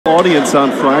Audience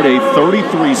on Friday,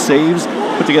 33 saves,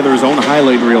 put together his own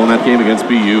highlight reel in that game against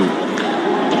BU.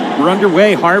 We're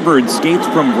underway. Harvard skates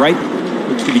from right,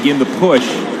 looks to begin the push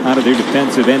out of their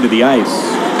defensive end of the ice.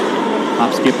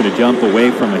 Hop, skip, and a jump away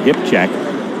from a hip check.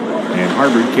 And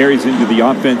Harvard carries into the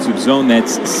offensive zone.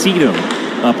 That's Sedum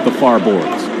up the far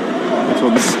boards. That's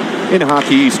what's in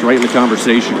Hockey East, right in the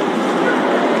conversation.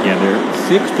 Yeah,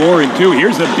 they're 6-4-2.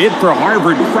 Here's a bid for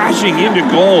Harvard, crashing into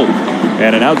goal.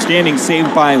 And an outstanding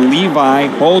save by Levi,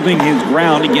 holding his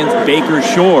ground against Baker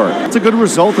Shore. It's a good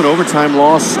result, an overtime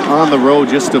loss on the road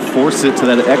just to force it to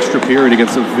that extra period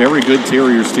against a very good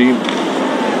Terriers team.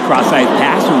 Cross-ice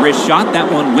pass, a wrist shot.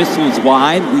 That one whistles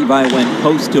wide. Levi went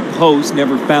post to post,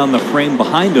 never found the frame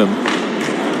behind him.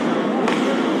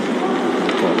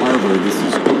 For Harvard, this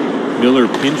is Miller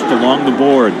pinched along the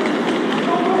board.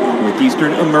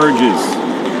 Northeastern emerges.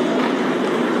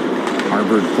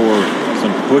 Harvard for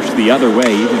some push the other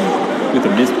way, even with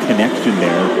a missed connection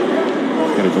there.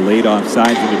 Got a delayed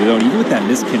offsides into the zone. Even with that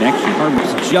missed connection,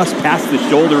 Harvard's just past the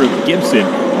shoulder of Gibson.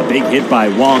 A big hit by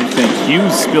Wong sends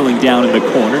Hughes spilling down in the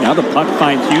corner. Now the puck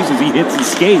finds Hughes as he hits his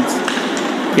skates.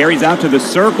 Carries out to the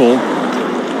circle.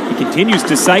 He continues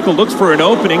to cycle, looks for an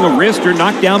opening. A wrister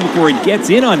knocked down before it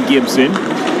gets in on Gibson.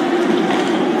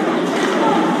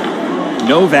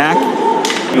 Novak,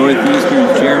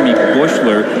 Northeastern's Jeremy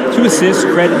Bushler. 2 assists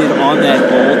credited on that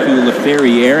goal to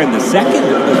LaFerriere, and the second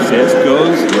assist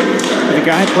goes to the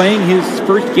guy playing his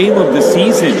first game of the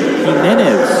season.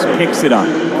 Jimenez picks it up.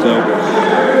 So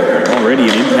already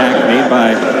an impact made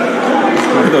by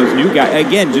one of those new guys.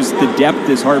 Again, just the depth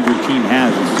this Harvard team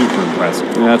has is super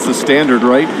impressive. That's the standard,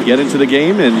 right? You get into the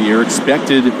game and you're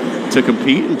expected to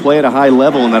compete and play at a high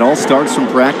level, and that all starts from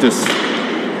practice.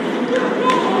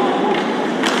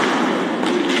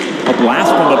 A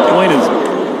blast from the point is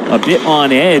a bit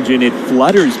on edge, and it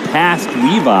flutters past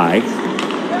Levi.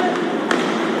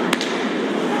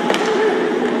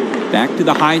 Back to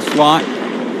the high slot.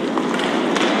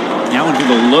 Now into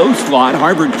the low slot.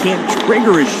 Harvard can't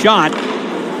trigger a shot.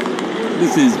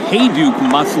 This is Hayduk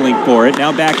muscling for it.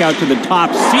 Now back out to the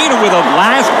top. Cena with a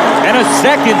blast and a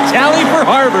second tally for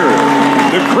Harvard.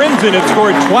 The Crimson have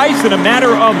scored twice in a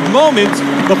matter of moments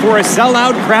before a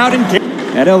sellout crowd in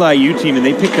that LIU team, and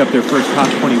they picked up their first top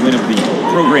 20 win of the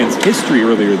program's history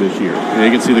earlier this year. Yeah,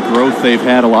 you can see the growth they've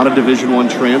had. A lot of Division I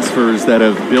transfers that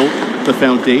have built the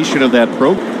foundation of that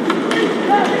program.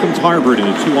 Comes Harvard in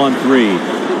a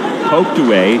 2-on-3. Poked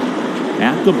away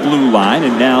at the blue line,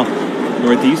 and now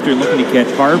Northeastern looking to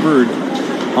catch Harvard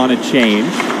on a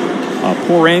change. A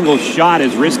poor angle shot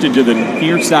is wristed to the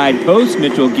near side post.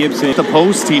 Mitchell Gibson. At the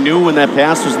post, he knew when that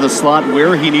pass was in the slot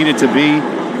where he needed to be.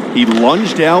 He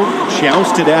lunged out,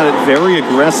 jousted at it, very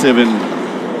aggressive, and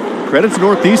credit to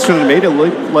Northeastern, and made it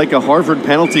look like a Harvard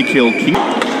penalty kill.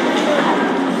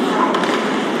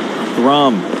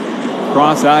 Thrum,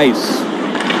 cross ice,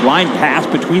 line pass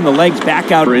between the legs, back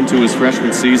out into his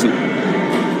freshman season.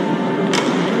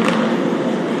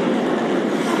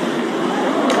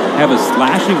 Have a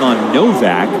slashing on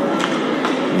Novak,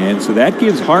 and so that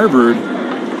gives Harvard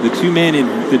the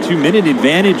two-minute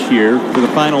advantage here for the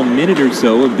final minute or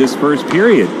so of this first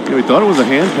period. You know, we thought it was a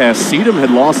hand pass. Sedum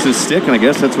had lost his stick, and I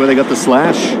guess that's where they got the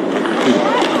slash.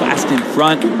 Blast in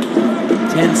front.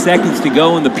 10 seconds to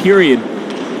go in the period.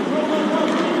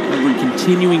 We're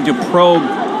continuing to probe,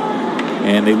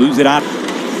 and they lose it out.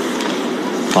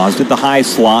 Paused at the high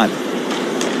slot.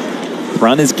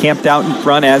 Front is camped out in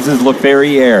front, as is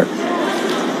LaFerriere.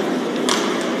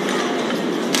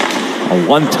 A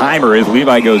one-timer as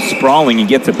Levi goes sprawling and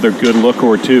gets a good look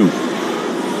or two.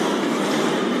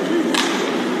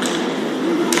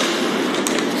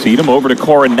 Sedum over to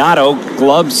Coronado.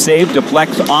 Glove save,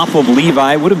 deflects off of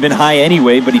Levi. Would have been high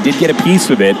anyway, but he did get a piece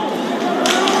of it.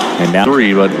 And now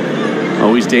 3, but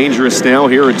always dangerous now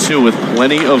here at 2 with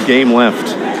plenty of game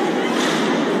left.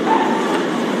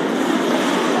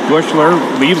 Bushler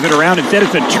leaves it around. Instead,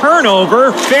 it's a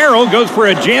turnover. Farrell goes for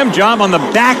a jam job on the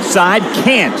backside.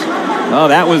 Can't. Oh,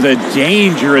 that was a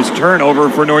dangerous turnover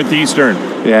for Northeastern.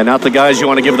 Yeah, not the guys you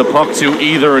want to give the puck to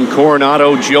either in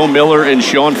Coronado, Joe Miller, and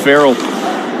Sean Farrell.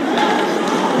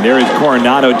 There is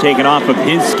Coronado taken off of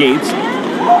his skates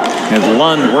as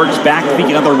Lund works back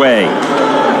the other way.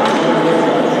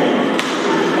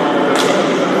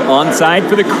 Onside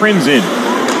for the Crimson.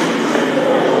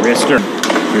 Wrister.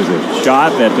 Here's a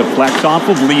shot that deflects off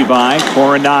of Levi.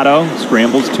 Coronado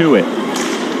scrambles to it.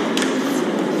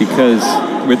 Because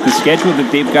with the schedule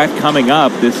that they've got coming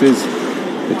up, this is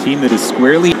the team that is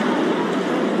squarely.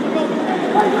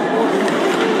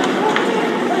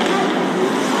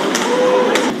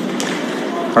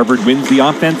 Harvard wins the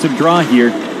offensive draw here.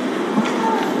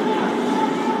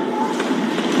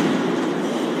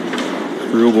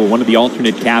 Struble, one of the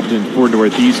alternate captains for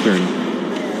Northeastern.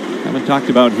 Haven't talked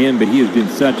about him, but he has been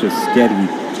such a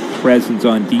steady presence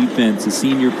on defense. A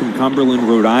senior from Cumberland,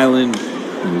 Rhode Island,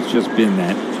 and has just been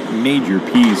that major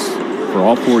piece for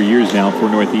all 4 years now for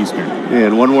Northeastern.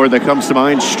 And one word that comes to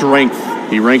mind, strength.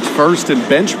 He ranked first in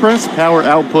bench press, power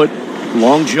output,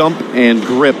 long jump, and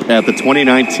grip at the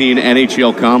 2019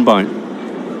 NHL Combine.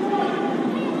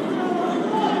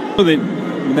 So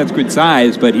that's good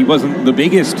size, but he wasn't the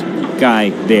biggest guy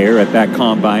there at that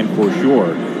Combine for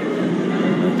sure.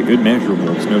 The good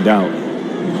measurables, no doubt.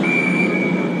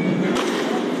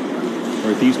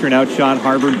 Northeastern outshot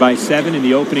Harvard by 7 in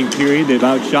the opening period. They've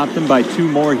outshot them by 2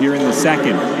 more here in the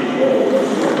second.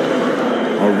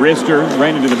 A wrister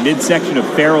right into the midsection of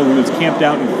Farrell, who was camped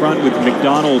out in front with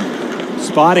McDonald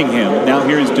spotting him. Now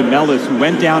here's DeMellis, who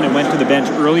went down and went to the bench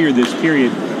earlier this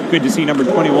period. Good to see number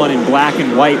 21 in black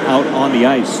and white out on the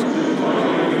ice.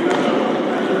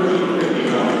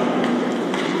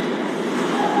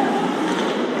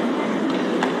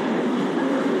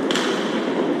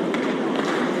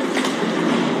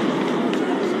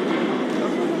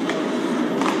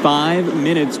 Five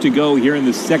minutes to go here in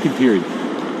the second period.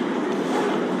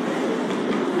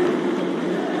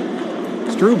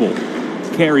 Struble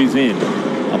carries in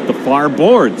up the far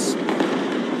boards.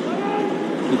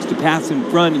 Looks to pass in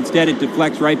front. Instead, it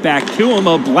deflects right back to him.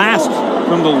 A blast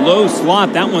from the low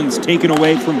slot. That one's taken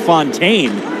away from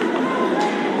Fontaine.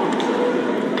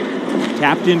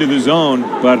 Tapped into the zone,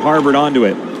 but Harvard onto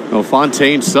it. Oh,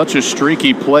 Fontaine's such a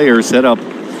streaky player. Set up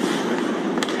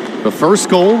the first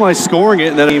goal by scoring it,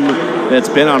 and then a team that's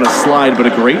been on a slide, but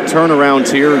a great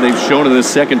turnaround here they've shown in this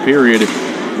second period.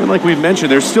 And like we've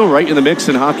mentioned, they're still right in the mix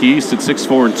in Hockey East at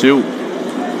 6-4-2.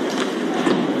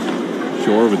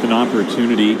 Shore with an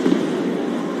opportunity.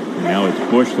 And now it's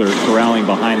Bushler corralling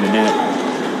behind the net.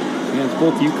 Yeah, it's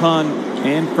both UConn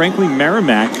and frankly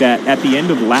Merrimack that at the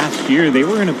end of last year, they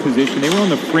were in a position, they were on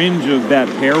the fringe of that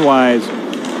pairwise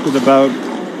with about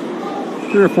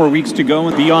 3 or 4 weeks to go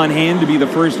and be on hand to be the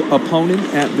first opponent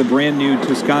at the brand new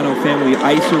Toscano Family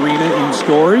Ice Arena in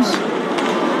Stores.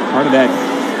 Part of that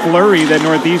flurry that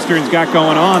Northeastern's got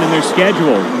going on in their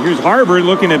schedule. Here's Harvard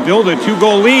looking to build a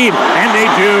 2-goal lead, and they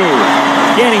do.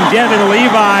 Getting Devin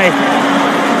Levi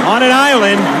on an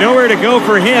island. Nowhere to go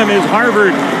for him as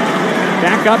Harvard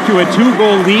back up to a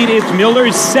 2-goal lead. It's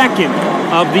Miller's second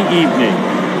of the evening.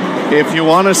 If you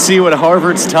want to see what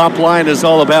Harvard's top line is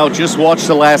all about, just watch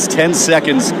the last 10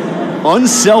 seconds.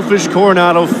 Unselfish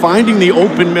Coronado finding the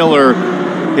open Miller,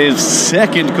 his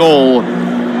second goal.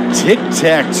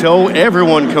 Tic-tac-toe,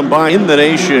 everyone combined in the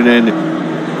nation, and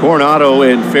Coronado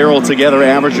and Farrell together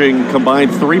averaging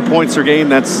combined 3 points per game.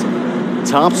 That's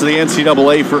tops of the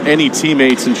NCAA for any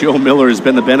teammates, and Joe Miller has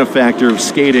been the benefactor of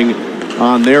skating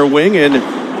on their wing, and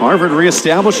Harvard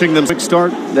reestablishing them. Quick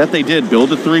start that they did,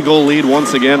 build a 3-goal lead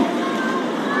once again.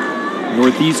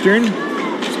 Northeastern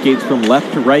skates from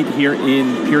left to right here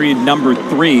in period number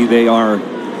 3. They are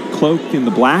cloaked in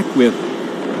the black with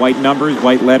white numbers,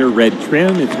 white letter, red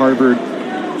trim. It's Harvard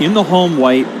in the home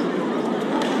white,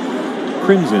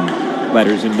 crimson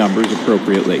letters and numbers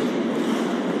appropriately.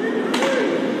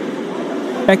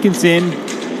 Seconds in,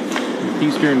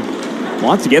 Northeastern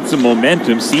wants to get some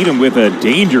momentum. Seedham with a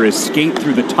dangerous skate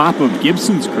through the top of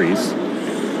Gibson's crease.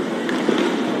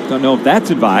 Don't know if that's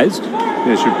advised.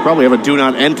 They should probably have a do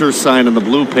not enter sign on the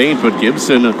blue paint, but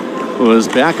Gibson was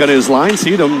back on his line.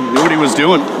 Seedham knew what he was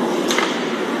doing.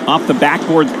 Off the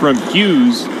backboard from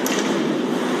Hughes.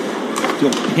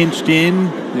 Still pinched in,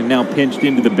 and now pinched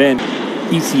into the bench.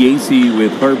 ECAC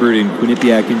with Harvard and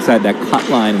Quinnipiac inside that cut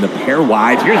line, and the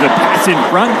pairwise. Here's a pass in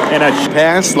front, and a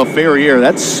pass LaFerriere.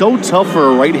 That's so tough for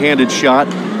a right-handed shot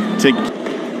to...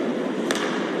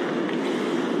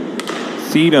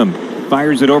 Seedham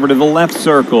fires it over to the left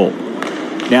circle.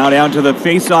 Now down to the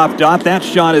face-off dot. That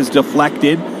shot is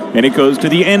deflected, and it goes to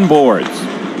the end boards.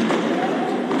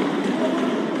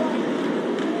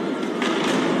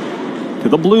 To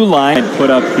the blue line and put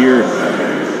up here.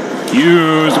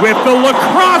 Hughes with the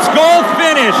lacrosse goal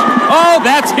finish. Oh,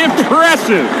 that's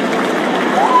impressive.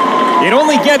 It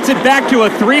only gets it back to a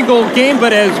 3-goal game,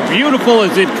 but as beautiful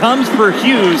as it comes for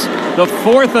Hughes, the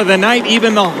 4th of the night,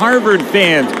 even the Harvard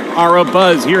fans are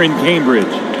abuzz here in Cambridge.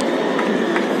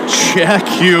 Jack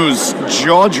Hughes,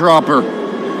 jaw dropper.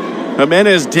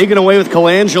 Jimenez digging away with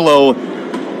Colangelo.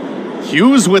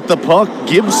 Hughes with the puck.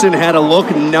 Gibson had a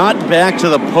look, not back to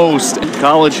the post.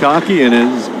 College hockey, and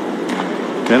has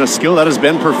been a skill that has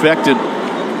been perfected.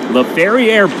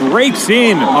 LaFerriere breaks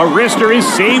in. A wrister is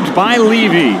saved by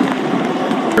Levy.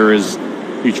 As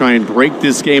you try and break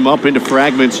this game up into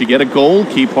fragments, you get a goal,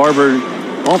 keep Harvard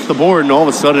off the board, and all of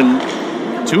a sudden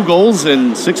 2 goals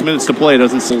and 6 minutes to play.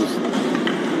 Doesn't seem.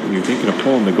 When you're thinking of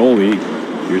pulling the goalie,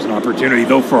 here's an opportunity,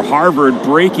 though, for Harvard,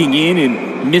 breaking in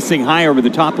and missing high over the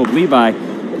top of Levi.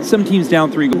 Some teams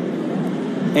down 3 goals.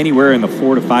 Anywhere in the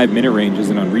 4 to 5 minute range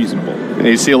isn't unreasonable. And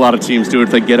you see a lot of teams do it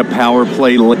if they get a power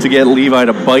play to get Levi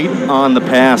to bite on the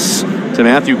pass to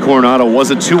Matthew Coronado.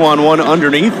 Was a 2-on-1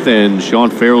 underneath, and Sean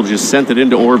Farrell just sent it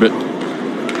into orbit.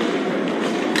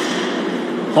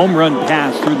 Home run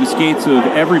pass through the skates of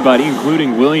everybody,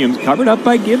 including Williams, covered up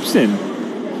by Gibson.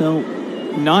 So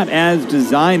not as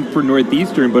designed for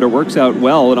Northeastern, but it works out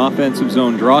well. An offensive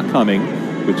zone draw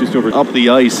coming with just over up the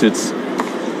ice. It's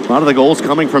a lot of the goals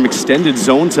coming from extended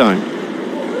zone time.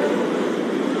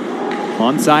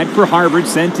 Onside for Harvard,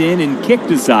 sent in and kicked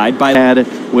aside by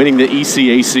winning the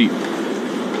ECAC.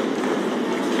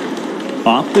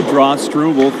 Off the draw,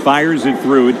 Struble fires it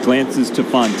through. It glances to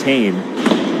Fontaine.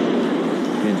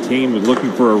 Fontaine was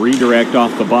looking for a redirect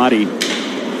off the body.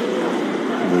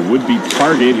 The would-be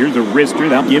target. Here's a wrister.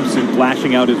 That Gibson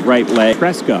flashing out his right leg.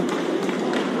 Kreska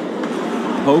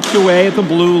poked away at the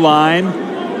blue line.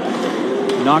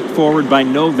 Knocked forward by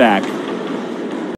Novak.